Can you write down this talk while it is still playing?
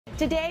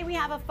Today we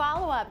have a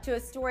follow-up to a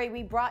story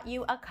we brought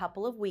you a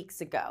couple of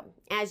weeks ago.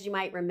 As you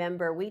might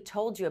remember, we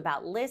told you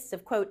about lists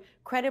of, quote,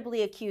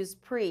 credibly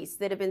accused priests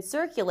that have been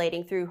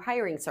circulating through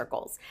hiring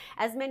circles.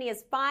 As many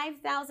as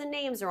 5,000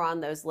 names are on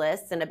those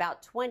lists, and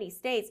about 20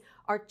 states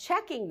are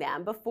checking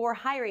them before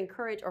hiring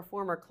current or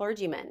former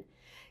clergymen.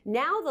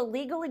 Now the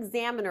Legal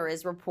Examiner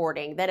is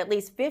reporting that at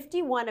least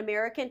 51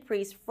 American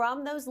priests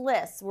from those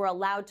lists were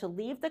allowed to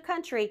leave the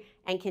country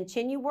and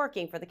continue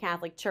working for the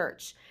Catholic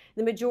Church.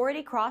 The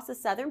majority crossed the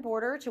southern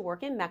border to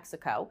work in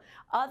Mexico.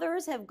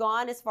 Others have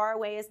gone as far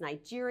away as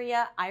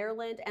Nigeria,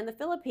 Ireland, and the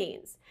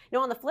Philippines.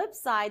 Now, on the flip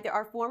side, there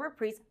are former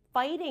priests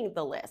fighting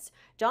the list.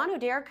 John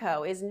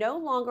O'Derrico is no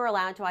longer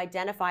allowed to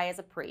identify as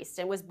a priest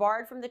and was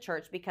barred from the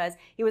church because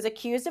he was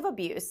accused of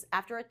abuse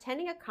after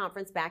attending a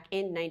conference back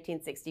in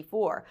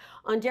 1964.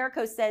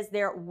 O'Derrico says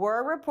there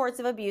were reports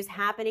of abuse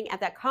happening at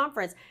that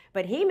conference,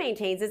 but he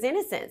maintains his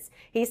innocence.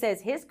 He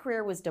says his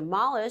career was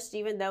demolished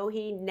even though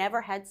he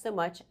never had so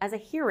much as a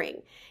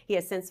hearing. He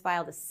has since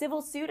filed a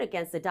civil suit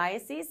against the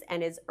diocese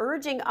and is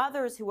urging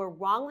others who were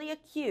wrongly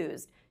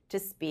accused to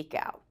speak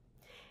out.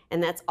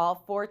 And that's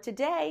all for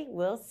today.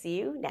 We'll see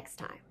you next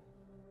time.